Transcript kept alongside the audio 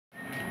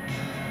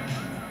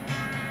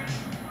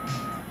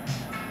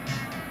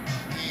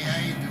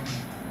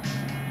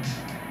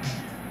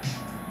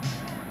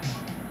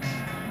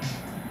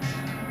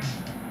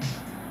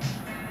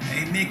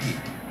Nicky.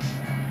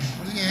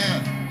 What do you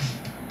have?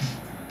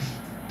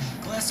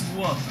 Glass of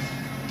water.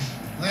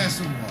 Glass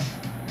of water.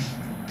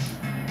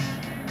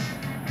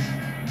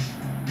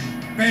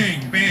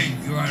 Bang,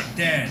 bang, you are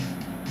dead.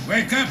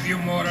 Wake up, you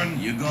moron.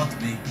 You got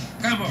me.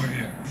 Come over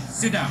here.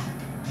 Sit down.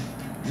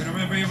 You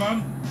remember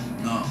Ivan?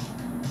 No.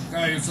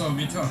 Guy you saw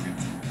me talking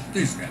to.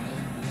 This guy.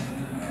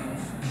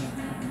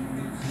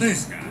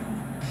 This guy.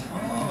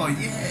 Oh,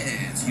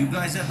 yes. You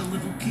guys had the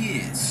little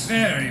kids.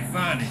 Very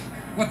funny.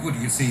 What would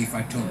you say if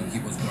I told you he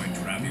was going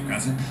to rob your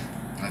cousin?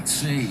 I'd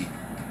say,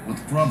 what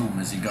problem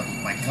has he got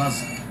with my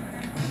cousin?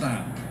 Hold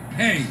on.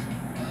 Hey,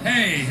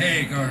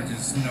 hey,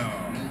 gorgeous. No,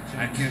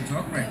 I can't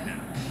talk right now.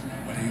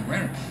 What are you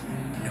wearing?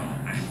 No,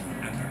 I'm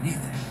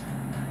underneath it.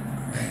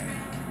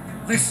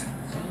 Great. Listen,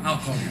 I'll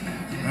call you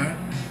back, huh?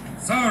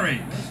 Sorry.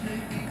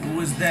 Who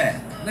was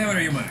that? Never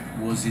you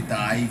mind. Was it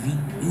Ivan?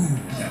 Ooh,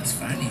 that's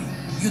funny.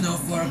 You know,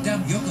 for a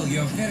damn yokel,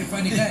 you're a very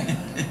funny guy.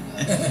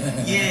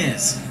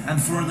 Yes,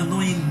 and for an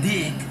annoying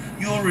dick,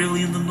 you're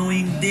really an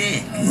annoying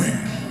dick. Well,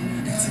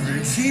 it's a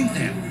real shame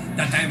then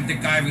that I'm the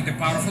guy with the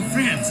powerful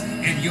friends,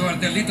 and you're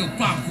the little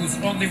punk whose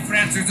only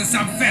friends is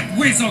some fat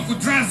weasel who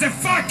drives the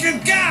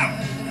fucking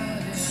cab!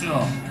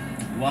 So,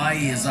 why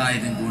is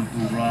Ivan going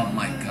to rob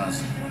my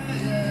cousin?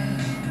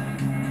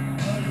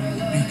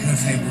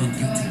 Because I want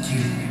you to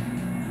kill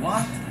him.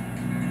 What?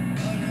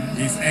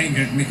 He's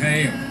angered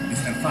Mikhail,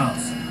 Mr.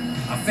 Faust.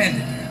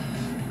 Offended him.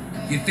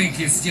 You think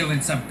he's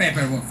stealing some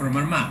paperwork from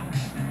her mom.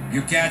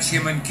 You catch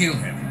him and kill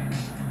him.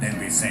 Then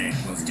we say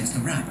it was just a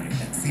robbery,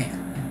 that's it.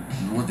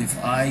 And what if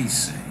I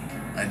say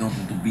I don't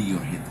want to be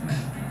your hitman?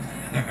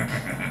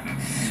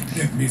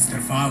 That Mr.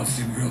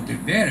 Faustin will be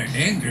very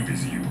angry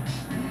with you.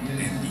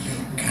 And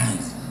your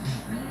cousin.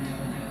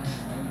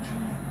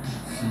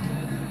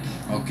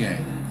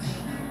 Okay.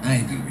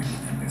 I knew we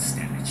would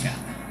understand each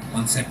other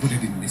once I put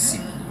it in this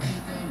simple way.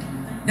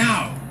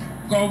 Now,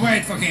 go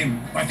wait for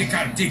him by the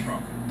car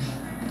depot.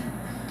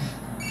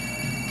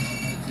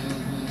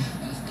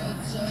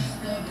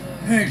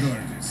 Hey,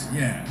 gorgeous.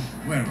 Yeah,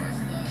 where were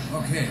we?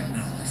 Okay,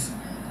 now listen.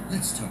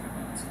 Let's talk about